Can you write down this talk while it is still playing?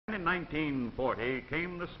in 1940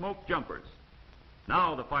 came the smoke jumpers.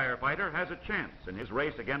 Now the firefighter has a chance in his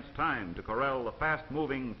race against time to corral the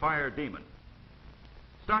fast-moving fire demon.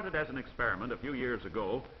 Started as an experiment a few years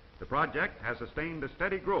ago, the project has sustained a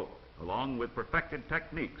steady growth along with perfected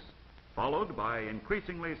techniques, followed by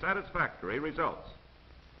increasingly satisfactory results.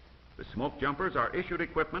 The smoke jumpers are issued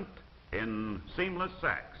equipment in seamless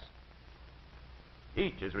sacks.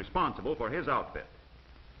 Each is responsible for his outfit.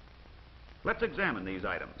 Let's examine these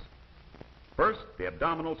items. First, the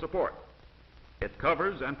abdominal support. It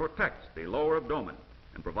covers and protects the lower abdomen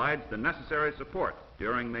and provides the necessary support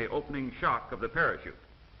during the opening shock of the parachute.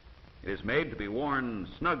 It is made to be worn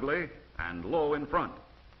snugly and low in front.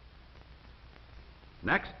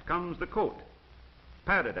 Next comes the coat,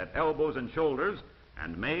 padded at elbows and shoulders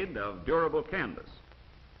and made of durable canvas.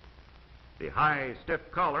 The high, stiff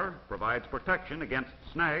collar provides protection against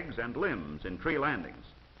snags and limbs in tree landings.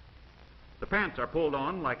 The pants are pulled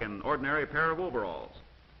on like an ordinary pair of overalls,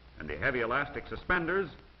 and the heavy elastic suspenders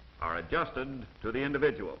are adjusted to the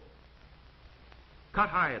individual. Cut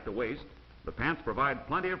high at the waist, the pants provide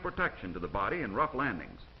plenty of protection to the body in rough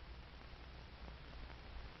landings.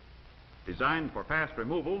 Designed for fast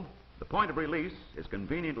removal, the point of release is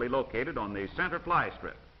conveniently located on the center fly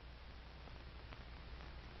strip.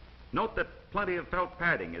 Note that plenty of felt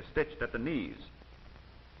padding is stitched at the knees,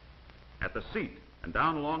 at the seat, and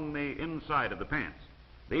down along the inside of the pants.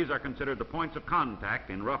 These are considered the points of contact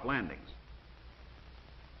in rough landings.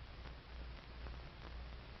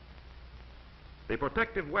 The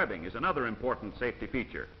protective webbing is another important safety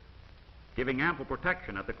feature. Giving ample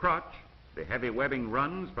protection at the crotch, the heavy webbing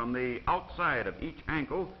runs from the outside of each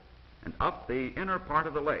ankle and up the inner part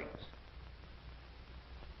of the legs.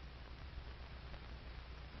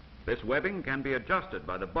 This webbing can be adjusted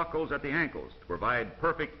by the buckles at the ankles to provide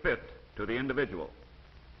perfect fit to the individual.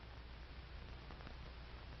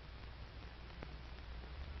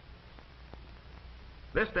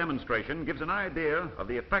 This demonstration gives an idea of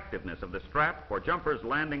the effectiveness of the strap for jumpers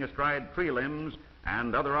landing astride tree limbs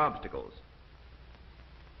and other obstacles.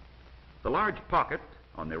 The large pocket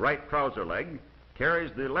on the right trouser leg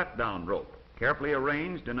carries the let-down rope, carefully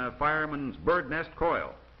arranged in a fireman's bird nest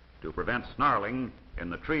coil to prevent snarling in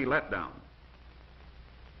the tree letdown.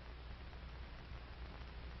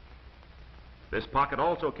 This pocket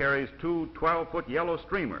also carries two 12-foot yellow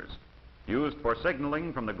streamers used for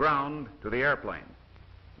signaling from the ground to the airplane.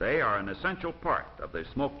 They are an essential part of the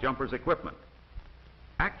smoke jumper's equipment.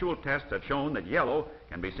 Actual tests have shown that yellow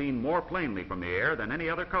can be seen more plainly from the air than any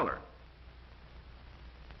other color.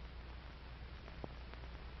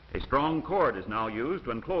 A strong cord is now used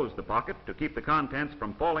to enclose the pocket to keep the contents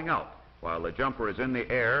from falling out while the jumper is in the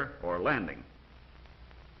air or landing.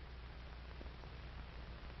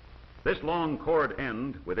 This long cord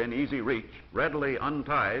end within easy reach readily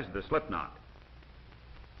unties the slip knot.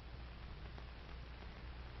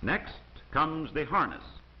 Next comes the harness.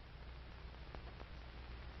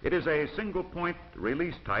 It is a single point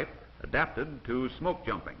release type adapted to smoke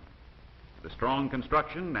jumping. The strong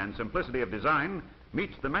construction and simplicity of design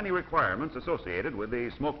meets the many requirements associated with the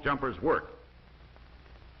smoke jumper's work.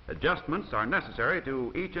 Adjustments are necessary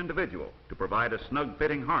to each individual to provide a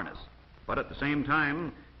snug-fitting harness, but at the same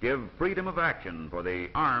time give freedom of action for the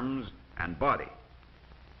arms and body.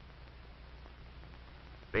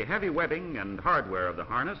 The heavy webbing and hardware of the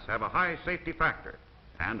harness have a high safety factor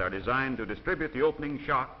and are designed to distribute the opening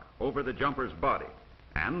shock over the jumper's body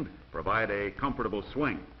and provide a comfortable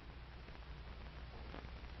swing.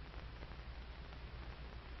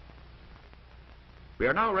 We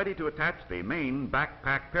are now ready to attach the main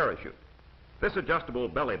backpack parachute. This adjustable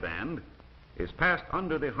belly band is passed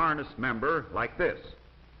under the harness member like this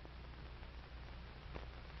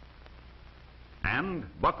and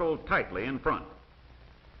buckled tightly in front.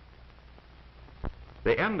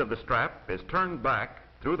 The end of the strap is turned back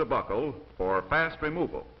through the buckle for fast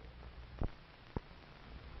removal.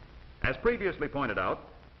 As previously pointed out,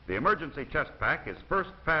 the emergency chest pack is first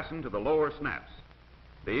fastened to the lower snaps.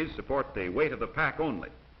 These support the weight of the pack only.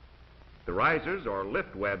 The risers or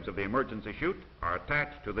lift webs of the emergency chute are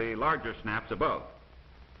attached to the larger snaps above.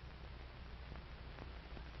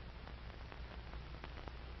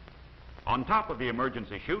 On top of the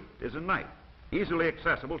emergency chute is a knife, easily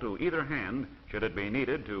accessible to either hand should it be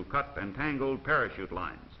needed to cut entangled parachute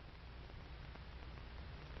lines.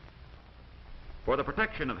 For the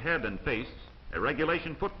protection of head and face, a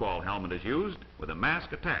regulation football helmet is used with a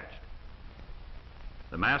mask attached.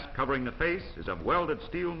 The mask covering the face is of welded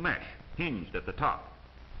steel mesh, hinged at the top.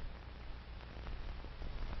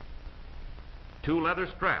 Two leather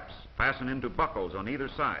straps fasten into buckles on either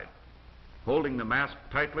side. holding the mask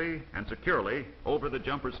tightly and securely over the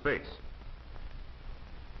jumper's face.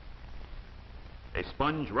 A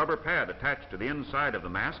sponge rubber pad attached to the inside of the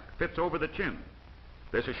mask fits over the chin.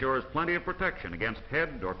 This assures plenty of protection against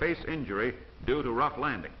head or face injury due to rough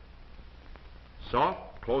landing.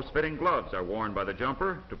 Soft, close-fitting gloves are worn by the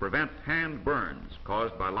jumper to prevent hand burns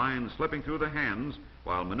caused by lines slipping through the hands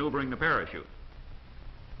while maneuvering the parachute.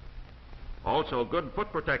 Also, good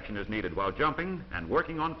foot protection is needed while jumping and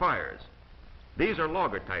working on fires. These are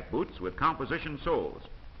logger-type boots with composition soles.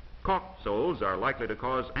 Caulked soles are likely to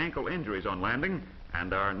cause ankle injuries on landing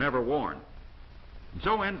and are never worn. And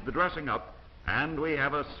so ends the dressing up, and we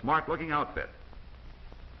have a smart-looking outfit.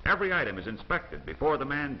 Every item is inspected before the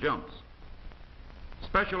man jumps.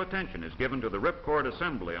 Special attention is given to the ripcord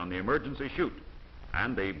assembly on the emergency chute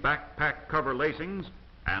and the backpack cover lacings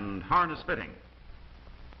and harness fitting.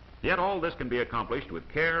 Yet all this can be accomplished with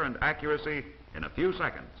care and accuracy in a few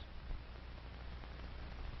seconds.